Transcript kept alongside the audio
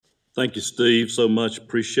Thank you, Steve, so much.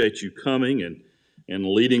 Appreciate you coming and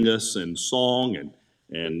leading us in song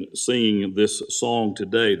and singing this song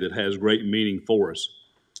today that has great meaning for us.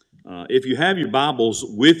 If you have your Bibles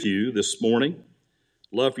with you this morning,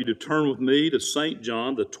 I'd love for you to turn with me to St.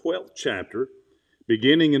 John, the 12th chapter,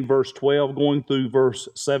 beginning in verse 12, going through verse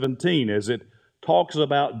 17, as it talks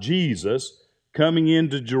about Jesus coming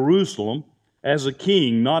into Jerusalem as a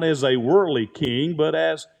king, not as a worldly king, but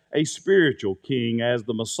as a spiritual king, as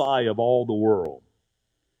the Messiah of all the world.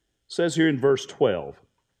 It says here in verse 12,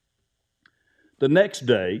 the next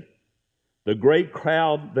day, the great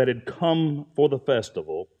crowd that had come for the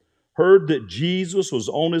festival heard that Jesus was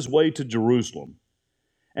on his way to Jerusalem.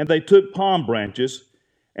 And they took palm branches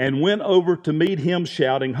and went over to meet him,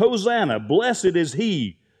 shouting, Hosanna, blessed is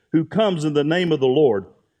he who comes in the name of the Lord.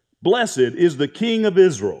 Blessed is the King of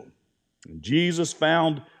Israel. And Jesus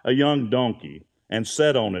found a young donkey and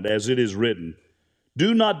sat on it, as it is written,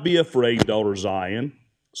 Do not be afraid, daughter Zion.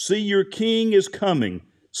 See, your king is coming,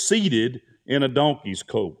 seated in a donkey's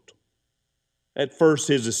coat. At first,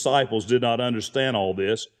 his disciples did not understand all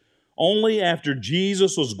this. Only after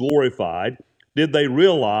Jesus was glorified did they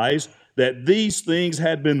realize that these things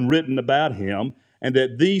had been written about him and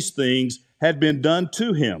that these things had been done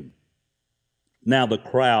to him. Now the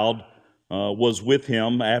crowd was with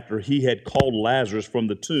him after he had called Lazarus from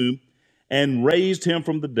the tomb and raised him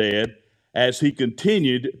from the dead as he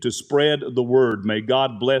continued to spread the word. May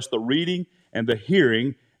God bless the reading and the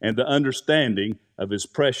hearing and the understanding of his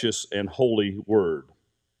precious and holy word.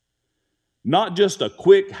 Not just a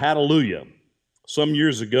quick hallelujah. Some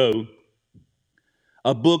years ago,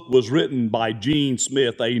 a book was written by Gene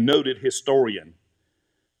Smith, a noted historian.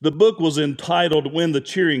 The book was entitled When the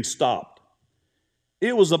Cheering Stopped.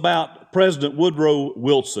 It was about President Woodrow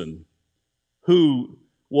Wilson, who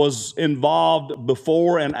was involved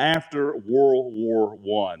before and after World War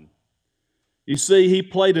I. You see, he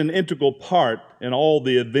played an integral part in all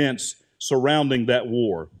the events surrounding that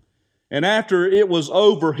war. And after it was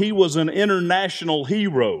over, he was an international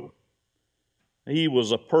hero. He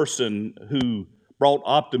was a person who brought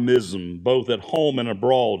optimism both at home and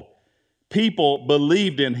abroad. People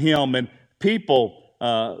believed in him, and people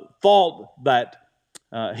thought that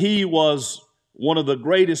he was one of the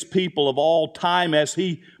greatest people of all time as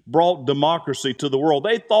he brought democracy to the world.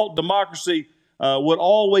 They thought democracy would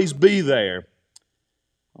always be there.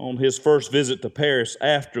 On his first visit to Paris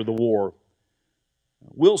after the war,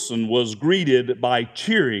 Wilson was greeted by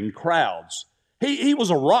cheering crowds. He was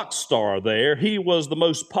a rock star there. He was the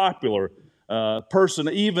most popular person,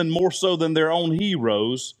 even more so than their own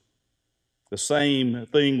heroes. The same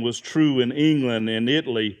thing was true in England and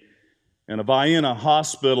Italy. In a Vienna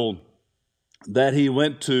hospital that he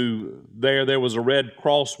went to, there was a Red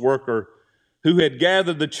Cross worker who had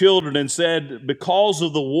gathered the children and said, because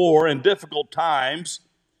of the war and difficult times,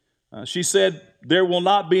 she said, there will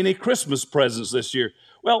not be any Christmas presents this year.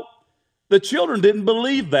 Well, the children didn't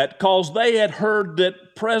believe that because they had heard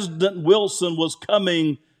that President Wilson was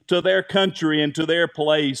coming to their country and to their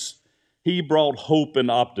place. He brought hope and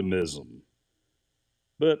optimism.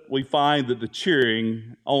 But we find that the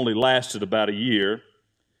cheering only lasted about a year.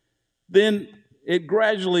 Then it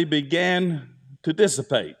gradually began to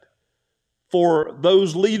dissipate. For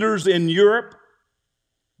those leaders in Europe,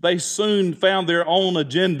 they soon found their own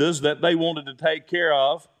agendas that they wanted to take care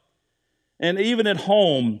of. And even at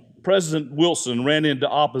home, President Wilson ran into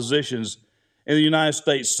oppositions in the United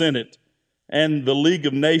States Senate, and the League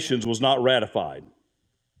of Nations was not ratified.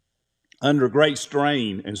 Under great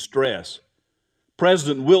strain and stress,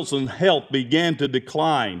 President Wilson's health began to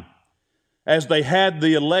decline. As they had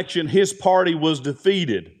the election, his party was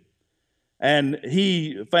defeated, and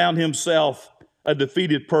he found himself a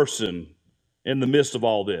defeated person in the midst of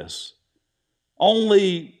all this.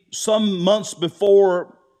 Only some months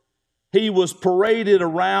before, he was paraded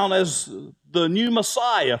around as the new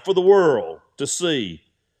Messiah for the world to see.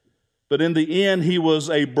 But in the end, he was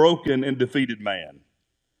a broken and defeated man.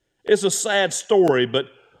 It's a sad story, but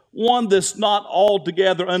one that's not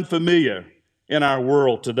altogether unfamiliar in our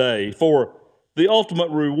world today. For the ultimate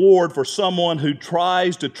reward for someone who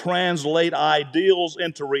tries to translate ideals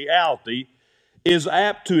into reality is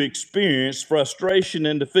apt to experience frustration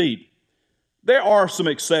and defeat. There are some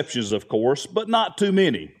exceptions, of course, but not too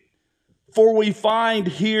many. For we find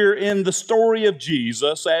here in the story of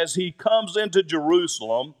Jesus, as he comes into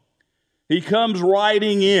Jerusalem, he comes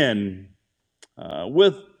riding in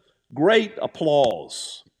with great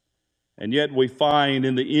applause. And yet we find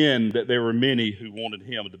in the end that there were many who wanted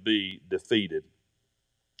him to be defeated.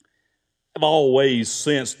 I've always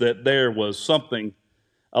sensed that there was something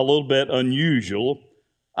a little bit unusual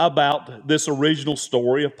about this original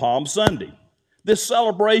story of Palm Sunday, this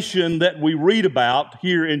celebration that we read about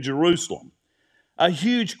here in Jerusalem. A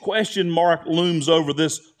huge question mark looms over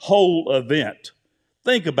this whole event.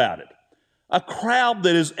 Think about it. A crowd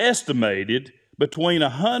that is estimated between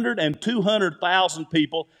 100 and 200,000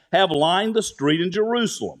 people have lined the street in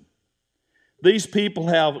Jerusalem. These people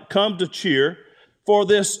have come to cheer for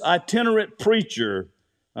this itinerant preacher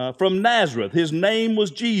from Nazareth. His name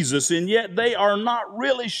was Jesus, and yet they are not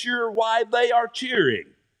really sure why they are cheering.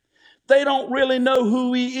 They don't really know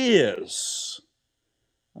who he is.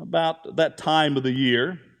 About that time of the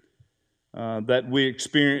year that we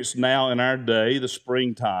experience now in our day, the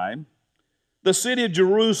springtime, the city of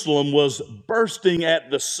Jerusalem was bursting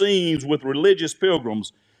at the seams with religious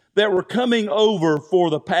pilgrims that were coming over for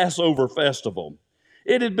the Passover festival.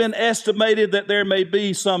 It had been estimated that there may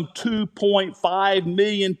be some 2.5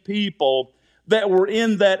 million people that were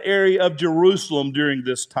in that area of Jerusalem during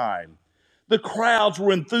this time. The crowds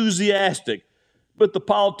were enthusiastic, but the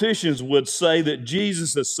politicians would say that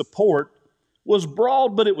Jesus' support was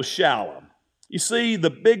broad, but it was shallow. You see,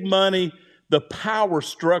 the big money, the power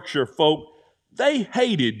structure folk, they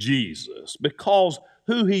hated Jesus because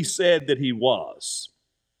who he said that he was.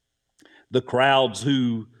 The crowds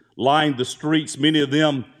who lined the streets, many of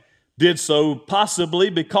them did so possibly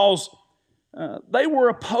because they were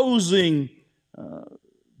opposing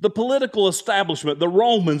the political establishment, the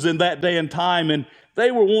Romans in that day and time, and they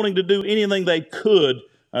were wanting to do anything they could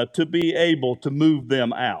to be able to move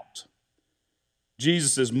them out.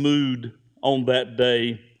 Jesus' mood on that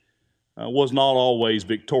day was not always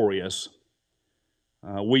victorious.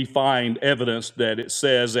 We find evidence that it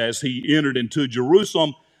says as he entered into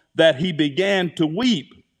Jerusalem that he began to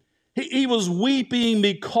weep. He was weeping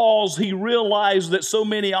because he realized that so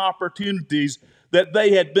many opportunities that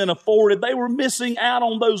they had been afforded, they were missing out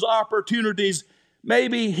on those opportunities.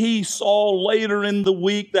 Maybe he saw later in the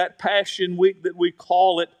week, that Passion Week that we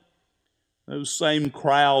call it, those same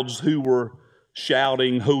crowds who were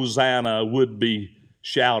shouting Hosanna would be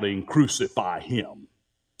shouting, crucify him.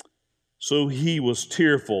 So he was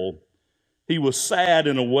tearful. He was sad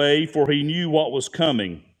in a way, for he knew what was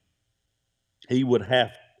coming. He would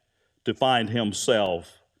have to find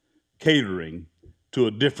himself catering to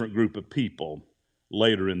a different group of people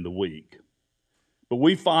later in the week. But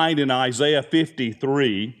we find in Isaiah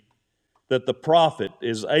 53 that the prophet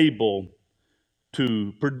is able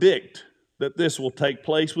to predict that this will take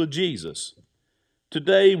place with Jesus.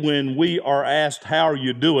 Today, when we are asked, how are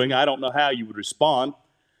you doing? I don't know how you would respond.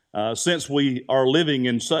 Since we are living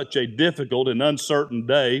in such a difficult and uncertain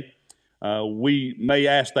day, we may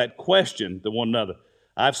ask that question to one another.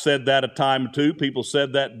 I've said that a time or two. People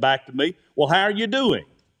said that back to me. Well, how are you doing?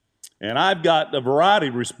 And I've got a variety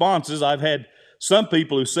of responses. I've had some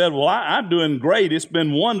people who said, well, I'm doing great. It's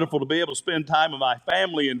been wonderful to be able to spend time with my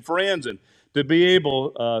family and friends and to be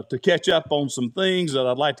able to catch up on some things that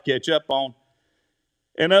I'd like to catch up on.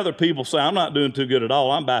 And other people say, I'm not doing too good at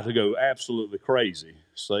all. I'm about to go absolutely crazy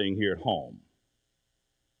staying here at home.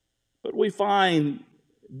 But we find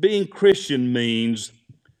being Christian means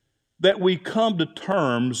that we come to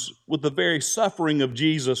terms with the very suffering of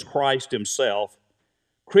Jesus Christ himself.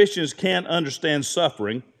 Christians can't understand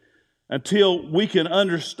suffering until we can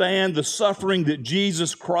understand the suffering that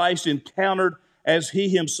Jesus Christ encountered as he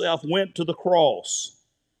himself went to the cross.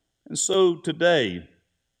 And so today,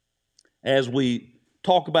 as we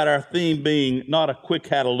talk about our theme being not a quick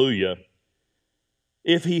hallelujah,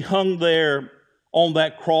 if he hung there on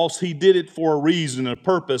that cross, he did it for a reason, a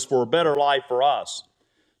purpose, for a better life for us.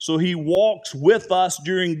 So he walks with us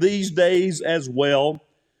during these days as well,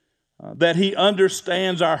 that he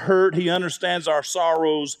understands our hurt, he understands our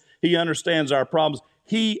sorrows, he understands our problems.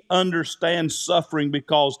 He understands suffering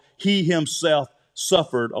because he himself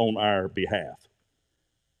suffered on our behalf.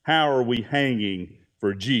 How are we hanging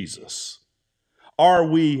for Jesus? Are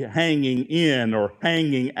we hanging in or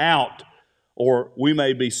hanging out? Or we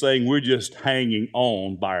may be saying we're just hanging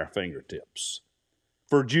on by our fingertips.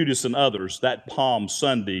 For Judas and others, that Palm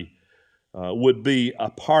Sunday would be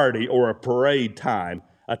a party or a parade time,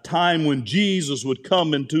 a time when Jesus would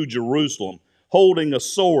come into Jerusalem holding a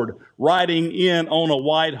sword, riding in on a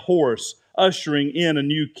white horse, ushering in a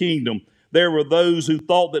new kingdom. There were those who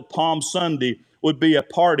thought that Palm Sunday would be a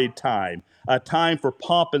party time, a time for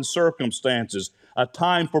pomp and circumstances, a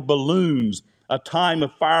time for balloons, a time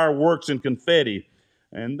of fireworks and confetti.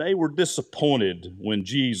 And they were disappointed when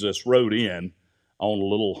Jesus rode in on a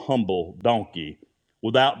little humble donkey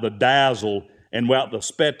without the dazzle and without the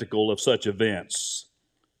spectacle of such events.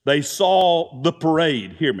 They saw the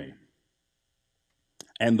parade, hear me,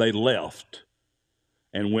 and they left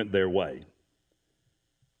and went their way.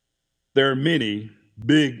 There are many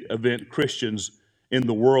big event Christians in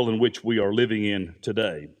the world in which we are living in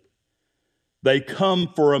today. They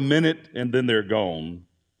come for a minute and then they're gone.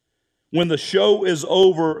 When the show is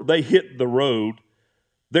over, they hit the road.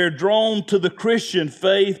 They're drawn to the Christian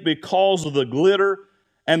faith because of the glitter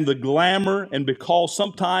and the glamour and because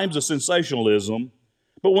sometimes the sensationalism.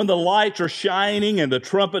 But when the lights are shining and the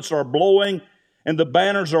trumpets are blowing and the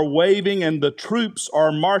banners are waving and the troops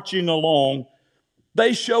are marching along,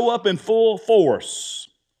 they show up in full force,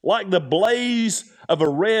 like the blaze of a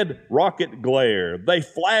red rocket glare. They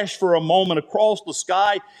flash for a moment across the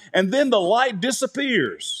sky, and then the light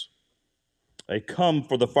disappears. They come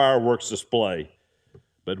for the fireworks display.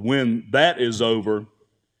 But when that is over,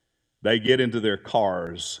 they get into their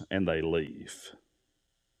cars and they leave.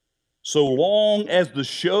 So long as the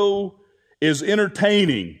show is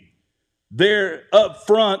entertaining, they're up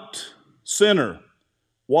front, center,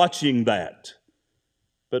 watching that.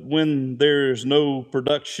 But when there's no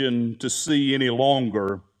production to see any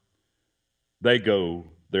longer, they go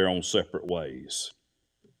their own separate ways.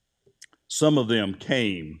 Some of them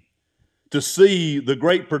came to see the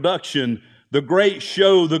great production, the great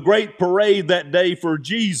show, the great parade that day for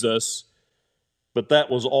Jesus, but that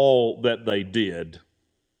was all that they did.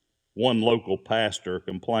 One local pastor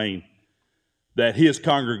complained that his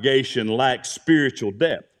congregation lacked spiritual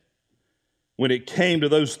depth. When it came to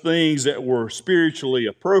those things that were spiritually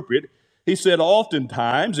appropriate, he said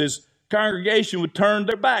oftentimes his congregation would turn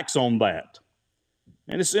their backs on that.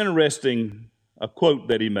 And it's interesting, a quote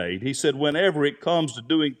that he made. He said, "Whenever it comes to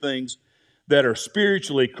doing things that are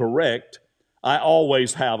spiritually correct, I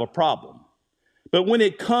always have a problem. But when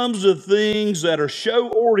it comes to things that are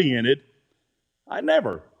show-oriented, I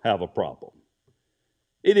never have a problem."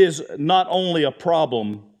 It is not only a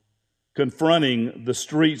problem confronting the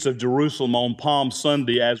streets of Jerusalem on Palm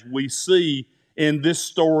Sunday, as we see in this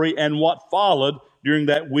story and what followed during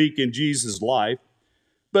that week in Jesus' life,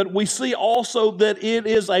 but we see also that it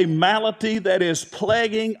is a malady that is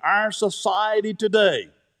plaguing our society today.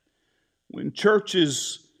 When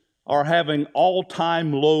churches are having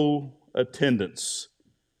all-time low attendance,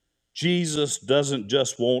 Jesus doesn't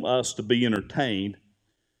just want us to be entertained,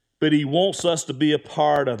 but he wants us to be a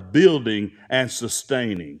part of building and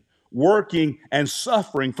sustaining, working and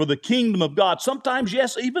suffering for the kingdom of God. Sometimes,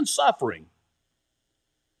 yes, even suffering.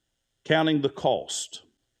 Counting the cost.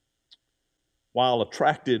 While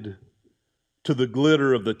attracted to the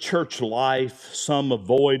glitter of the church life, some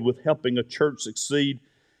avoid with helping a church succeed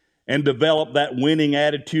and develop that winning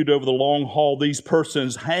attitude over the long haul. These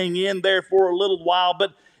persons hang in there for a little while,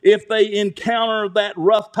 but if they encounter that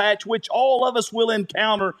rough patch, which all of us will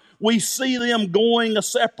encounter, we see them going a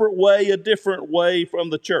separate way, a different way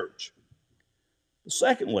from the church.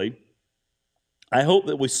 Secondly, I hope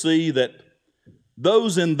that we see that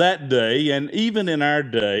those in that day, and even in our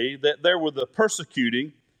day, that there were the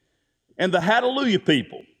persecuting and the hallelujah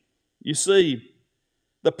people. You see,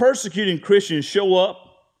 the persecuting Christians show up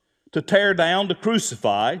to tear down, to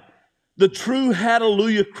crucify. The true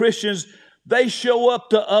hallelujah Christians, they show up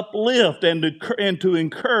to uplift and to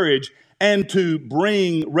encourage and to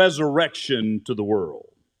bring resurrection to the world.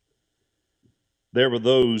 There were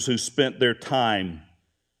those who spent their time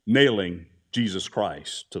nailing Jesus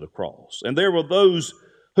Christ to the cross. And there were those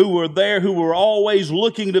who were there who were always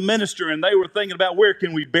looking to minister, and they were thinking about where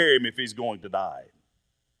can we bury him if he's going to die.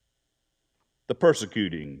 The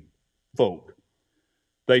persecuting folk,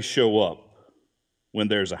 they show up when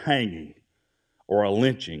there's a hanging or a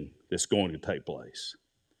lynching that's going to take place.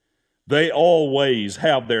 They always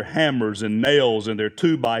have their hammers and nails and their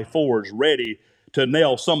 2x4s ready to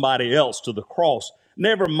nail somebody else to the cross.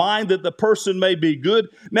 Never mind that the person may be good.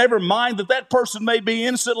 Never mind that that person may be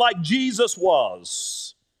innocent like Jesus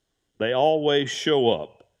was. They always show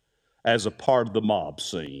up as a part of the mob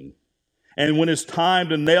scene. And when it's time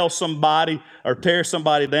to nail somebody or tear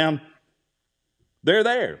somebody down, they're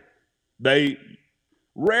there. They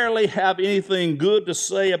rarely have anything good to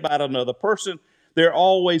say about another person. They're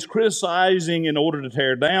always criticizing in order to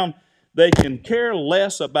tear down. They can care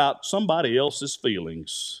less about somebody else's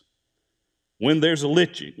feelings. When there's a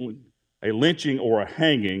lynching or a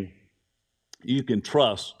hanging, you can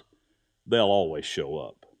trust they'll always show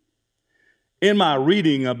up. In my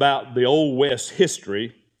reading about the Old West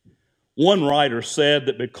history, one writer said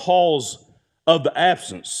that because of the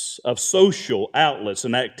absence of social outlets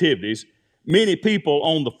and activities, many people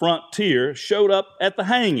on the frontier showed up at the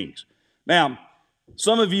hangings. Now,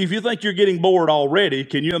 some of you, if you think you're getting bored already,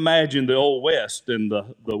 can you imagine the Old West and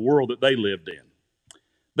the world that they lived in?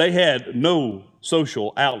 They had no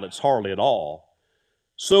social outlets hardly at all.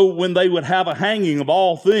 So when they would have a hanging of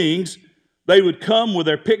all things, They would come with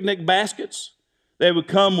their picnic baskets. They would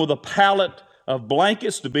come with a pallet of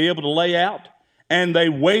blankets to be able to lay out. And they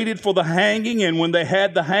waited for the hanging. And when they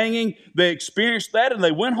had the hanging, they experienced that and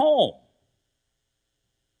they went home.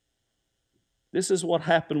 This is what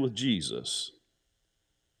happened with Jesus.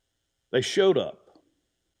 They showed up,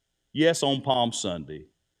 yes, on Palm Sunday,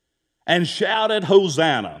 and shouted,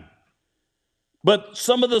 Hosanna. But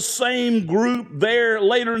some of the same group there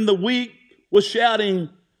later in the week was shouting,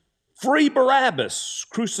 Free Barabbas,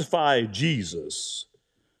 crucify Jesus.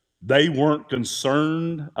 They weren't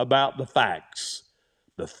concerned about the facts.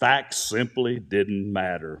 The facts simply didn't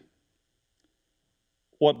matter.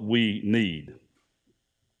 What we need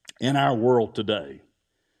in our world today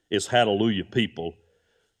is hallelujah people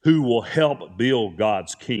who will help build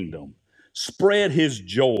God's kingdom, spread His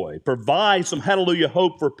joy, provide some hallelujah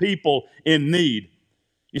hope for people in need.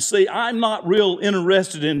 You see, I'm not real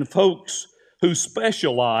interested in folks who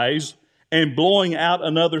specialize in blowing out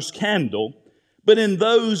another's candle, but in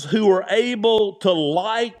those who are able to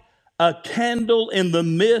light a candle in the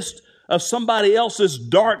midst of somebody else's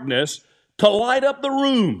darkness to light up the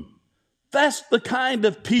room. That's the kind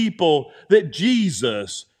of people that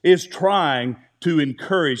Jesus is trying to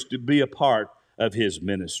encourage to be a part of His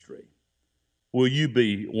ministry. Will you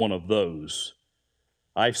be one of those?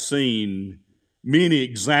 I've seen many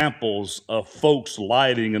examples of folks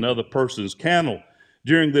lighting another person's candle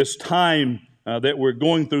during this time that we're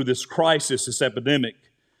going through this crisis, this epidemic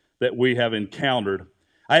that we have encountered.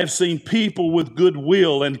 I have seen people with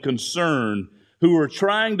goodwill and concern who are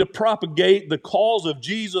trying to propagate the cause of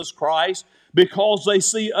Jesus Christ because they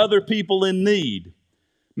see other people in need.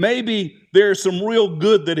 Maybe there's some real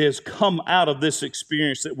good that has come out of this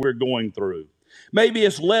experience that we're going through. Maybe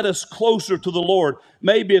it's led us closer to the Lord.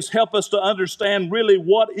 Maybe it's helped us to understand really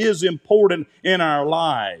what is important in our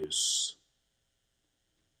lives.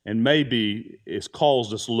 And maybe it's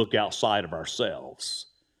caused us to look outside of ourselves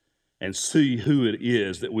and see who it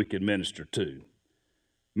is that we can minister to.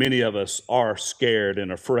 Many of us are scared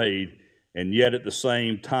and afraid, and yet at the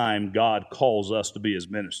same time, God calls us to be His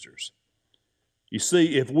ministers. You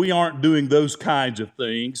see, if we aren't doing those kinds of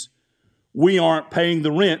things, we aren't paying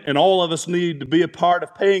the rent, and all of us need to be a part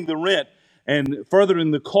of paying the rent and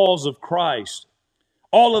furthering the cause of Christ.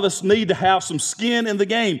 All of us need to have some skin in the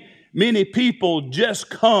game. Many people just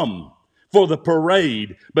come for the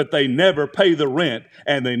parade, but they never pay the rent,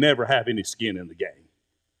 and they never have any skin in the game.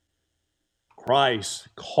 Christ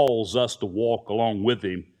calls us to walk along with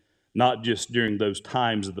Him, not just during those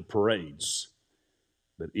times of the parades,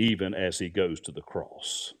 but even as He goes to the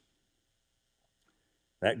cross.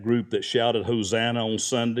 That group that shouted Hosanna on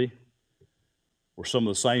Sunday were some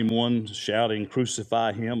of the same ones shouting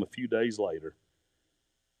crucify Him a few days later.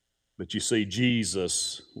 But you see,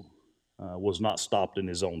 Jesus was not stopped in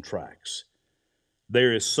His own tracks.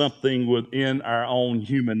 There is something within our own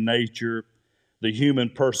human nature, the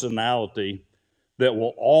human personality, that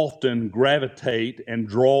will often gravitate and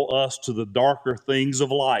draw us to the darker things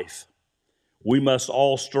of life. We must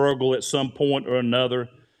all struggle at some point or another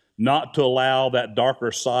not to allow that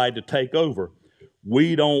darker side to take over.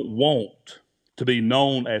 We don't want to be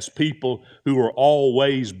known as people who are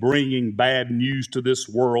always bringing bad news to this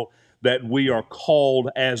world, that we are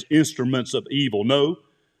called as instruments of evil. No,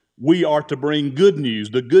 we are to bring good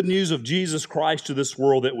news, the good news of Jesus Christ to this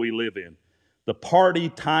world that we live in. The party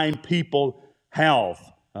time people have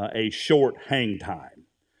a short hang time.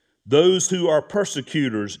 Those who are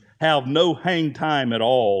persecutors have no hang time at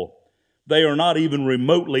all. They are not even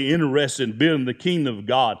remotely interested in building the kingdom of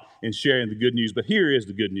God and sharing the good news. But here is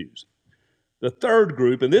the good news. The third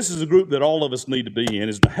group, and this is a group that all of us need to be in,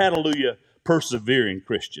 is the hallelujah persevering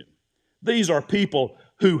Christian. These are people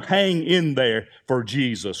who hang in there for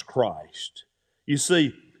Jesus Christ. You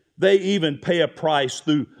see, they even pay a price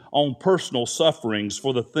on personal sufferings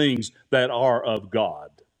for the things that are of God.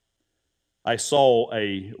 I saw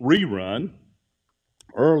a rerun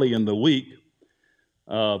early in the week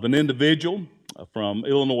of an individual from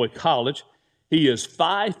Illinois College. He is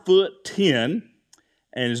 5'10",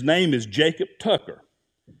 and his name is Jacob Tucker.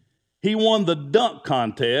 He won the dunk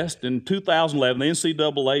contest in 2011, the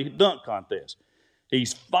NCAA dunk contest.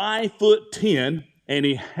 He's 5'10", and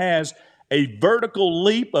he has a vertical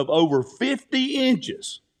leap of over 50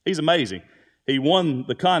 inches. He's amazing. He won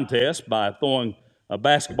the contest by throwing a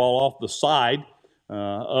basketball off the side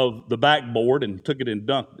of the backboard and took it and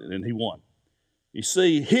dunked it, and he won. You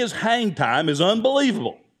see, his hang time is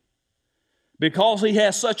unbelievable. Because he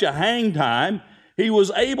has such a hang time, he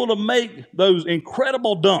was able to make those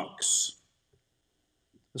incredible dunks.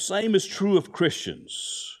 The same is true of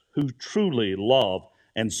Christians who truly love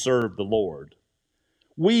and serve the Lord.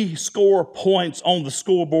 We score points on the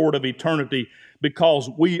scoreboard of eternity because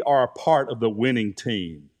we are a part of the winning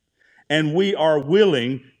team. And we are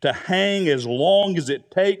willing to hang as long as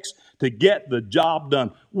it takes to get the job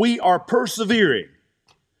done. We are persevering.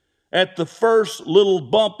 At the first little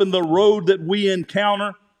bump in the road that we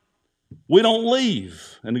encounter, we don't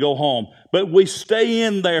leave and go home, but we stay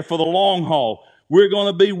in there for the long haul. We're going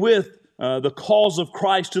to be with the cause of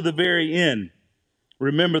Christ to the very end.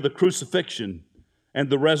 Remember, the crucifixion and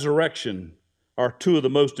the resurrection are two of the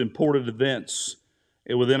most important events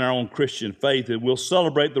within our own Christian faith. And we'll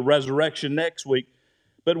celebrate the resurrection next week.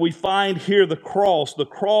 But we find here the cross. The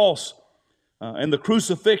cross and the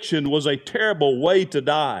crucifixion was a terrible way to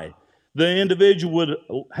die. The individual would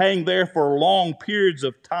hang there for long periods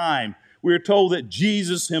of time. We are told that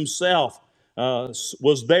Jesus himself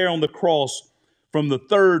was there on the cross from the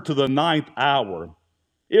 3rd to the 9th hour.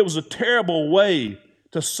 It was a terrible way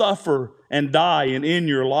to suffer and die and end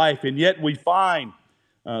your life. And yet we find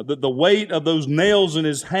that the weight of those nails in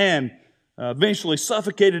his hand eventually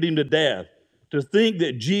suffocated him to death. To think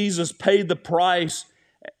that Jesus paid the price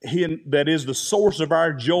that is the source of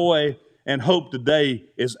our joy and hope today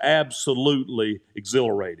is absolutely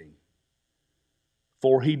exhilarating.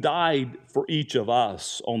 For he died for each of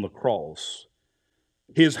us on the cross.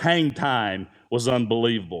 His hang time was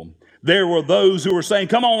unbelievable. There were those who were saying,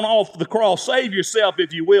 come on off the cross, save yourself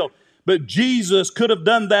if you will. But Jesus could have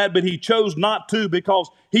done that, but he chose not to because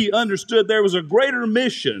he understood there was a greater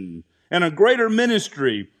mission and a greater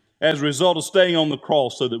ministry as a result of staying on the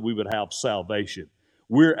cross so that we would have salvation.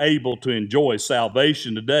 We're able to enjoy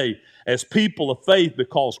salvation today as people of faith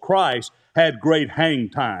because Christ had great hang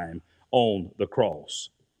time on the cross.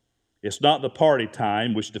 It's not the party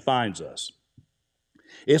time which defines us.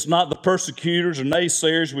 It's not the persecutors or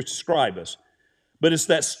naysayers which describe us, but it's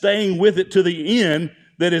that staying with it to the end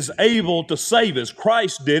that is able to save us.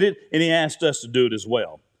 Christ did it, and he asked us to do it as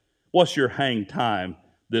well. What's your hang time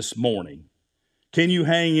this morning? Can you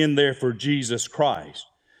hang in there for Jesus Christ?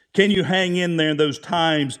 Can you hang in there in those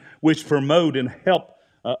times which promote and help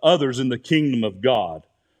others in the kingdom of God?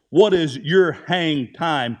 What is your hang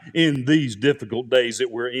time in these difficult days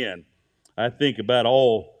that we're in? I think about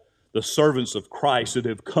all the servants of Christ that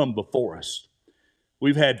have come before us.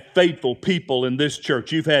 We've had faithful people in this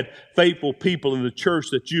church. You've had faithful people in the church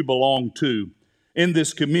that you belong to. In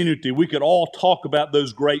this community, we could all talk about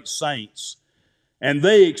those great saints. And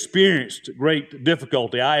they experienced great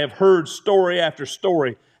difficulty. I have heard story after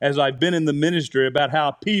story as I've been in the ministry about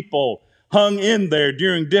how people hung in there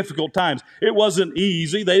during difficult times. It wasn't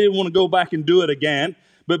easy. They didn't want to go back and do it again.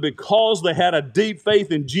 But because they had a deep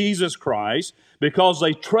faith in Jesus Christ, because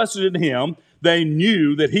they trusted in him, they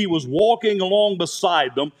knew that he was walking along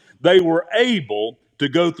beside them. They were able to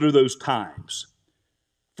go through those times.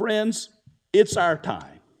 Friends, it's our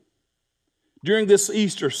time during this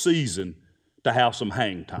Easter season to have some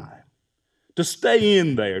hang time, to stay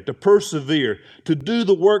in there, to persevere, to do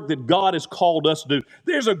the work that God has called us to do.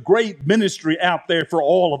 There's a great ministry out there for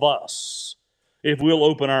all of us if we'll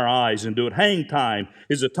open our eyes and do it. Hang time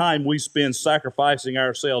is a time we spend sacrificing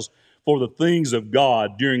ourselves for the things of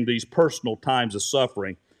God during these personal times of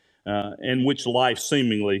suffering in which life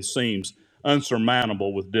seemingly seems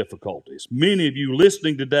unsurmountable with difficulties. Many of you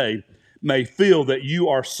listening today may feel that you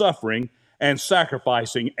are suffering and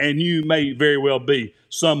sacrificing, and you may very well be,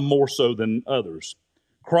 some more so than others.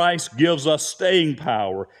 Christ gives us staying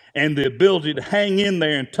power and the ability to hang in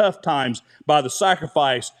there in tough times by the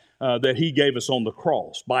sacrifice that he gave us on the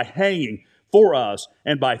cross. By hanging for us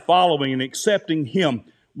and by following and accepting him,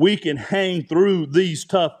 we can hang through these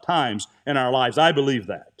tough times in our lives. I believe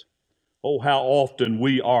that. Oh, how often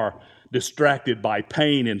we are distracted by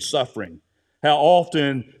pain and suffering. How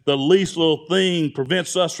often the least little thing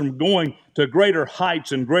prevents us from going to greater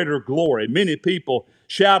heights and greater glory. Many people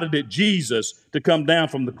shouted at Jesus to come down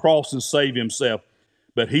from the cross and save himself,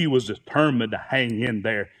 but he was determined to hang in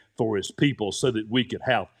there for his people so that we could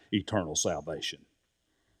have eternal salvation.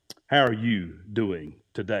 How are you doing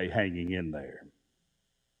today hanging in there?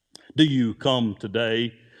 Do you come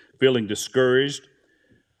today feeling discouraged?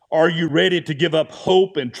 Are you ready to give up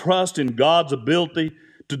hope and trust in God's ability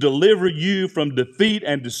to deliver you from defeat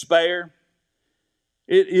and despair?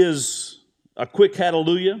 It is a quick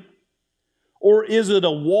hallelujah? Or is it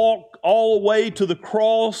a walk all the way to the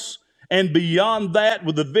cross and beyond that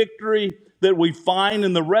with the victory that we find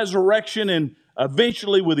in the resurrection and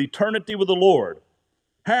eventually with eternity with the Lord?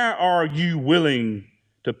 How are you willing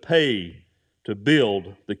to pay to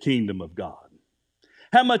build the kingdom of God?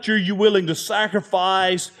 How much are you willing to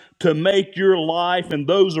sacrifice to make your life and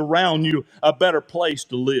those around you a better place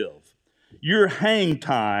to live? Your hang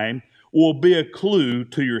time will be a clue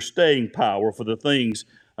to your staying power for the things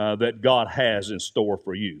that God has in store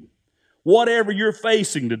for you. Whatever you're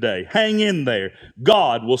facing today, hang in there.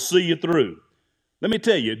 God will see you through. Let me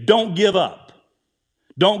tell you, don't give up.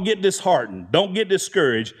 Don't get disheartened. Don't get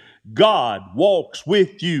discouraged. God walks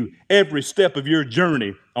with you every step of your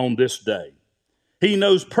journey on this day. He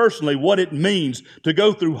knows personally what it means to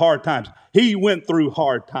go through hard times. He went through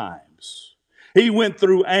hard times. He went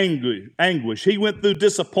through anguish. He went through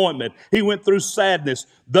disappointment. He went through sadness.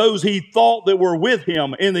 Those he thought that were with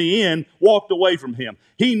him in the end walked away from him.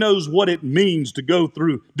 He knows what it means to go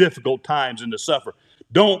through difficult times and to suffer.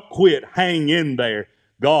 Don't quit. Hang in there.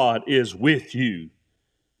 God is with you.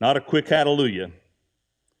 Not a quick hallelujah,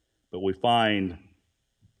 but we find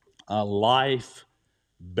a life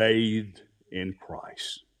bathed in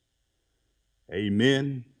Christ.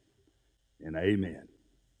 Amen and amen.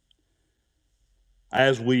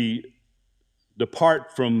 As we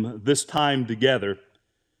depart from this time together,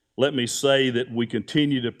 let me say that we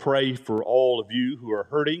continue to pray for all of you who are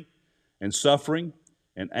hurting and suffering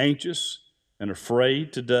and anxious and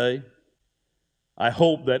afraid today. I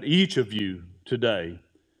hope that each of you today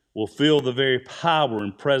will feel the very power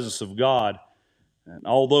and presence of God. And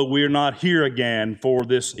although we're not here again for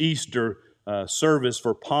this Easter service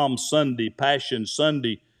for Palm Sunday, Passion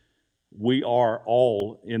Sunday, we are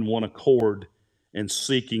all in one accord in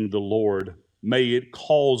seeking the Lord. May it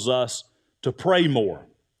cause us to pray more,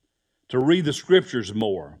 to read the Scriptures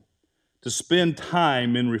more, to spend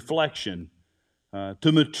time in reflection,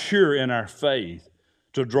 to mature in our faith,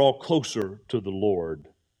 to draw closer to the Lord.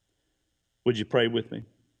 Would you pray with me?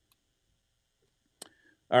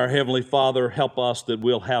 Our Heavenly Father, help us that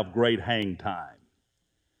we'll have great hang time.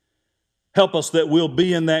 Help us that we'll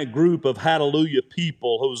be in that group of hallelujah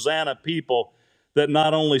people, Hosanna people, that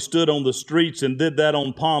not only stood on the streets and did that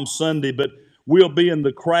on Palm Sunday, but we'll be in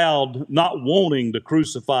the crowd not wanting to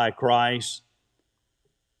crucify Christ.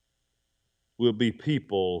 We'll be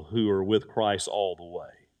people who are with Christ all the way.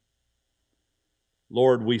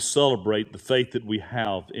 Lord, we celebrate the faith that we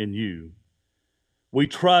have in you. We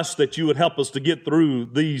trust that you would help us to get through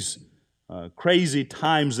these crazy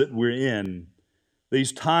times that we're in,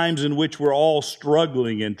 these times in which we're all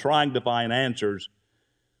struggling and trying to find answers.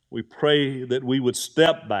 We pray that we would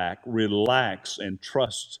step back, relax, and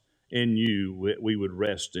trust in you, that we would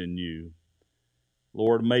rest in you.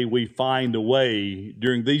 Lord, may we find a way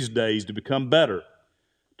during these days to become better,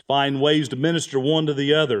 to find ways to minister one to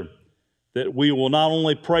the other, that we will not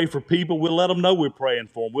only pray for people, we'll let them know we're praying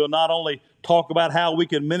for them. We'll not only talk about how we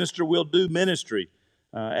can minister, we'll do ministry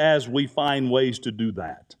as we find ways to do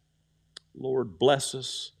that. Lord, bless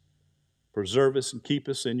us, preserve us, and keep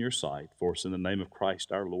us in your sight. For us in the name of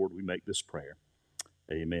Christ our Lord, we make this prayer.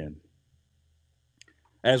 Amen.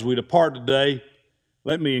 As we depart today,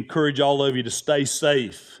 let me encourage all of you to stay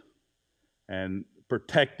safe and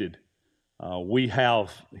protected. We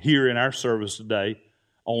have here in our service today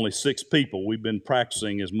only 6 people. We've been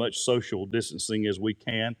practicing as much social distancing as we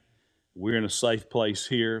can. We're in a safe place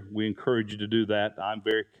here. We encourage you to do that. I'm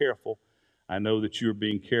very careful. I know that you're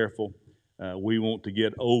being careful. We want to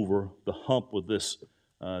get over the hump with this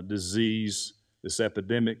disease, this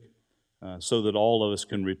epidemic, so that all of us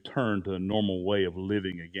can return to a normal way of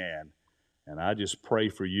living again. And I just pray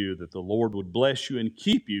for you that the Lord would bless you and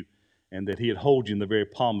keep you, and that He'd hold you in the very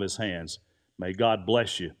palm of His hands. May God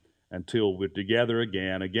bless you until we're together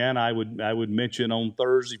again. Again, I would mention on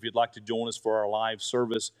Thursday, if you'd like to join us for our live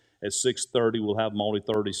service at 6:30, we'll have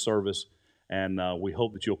multi-30 service, and we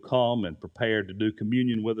hope that you'll come and prepare to do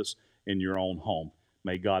communion with us in your own home.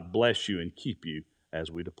 May God bless you and keep you as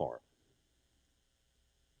we depart.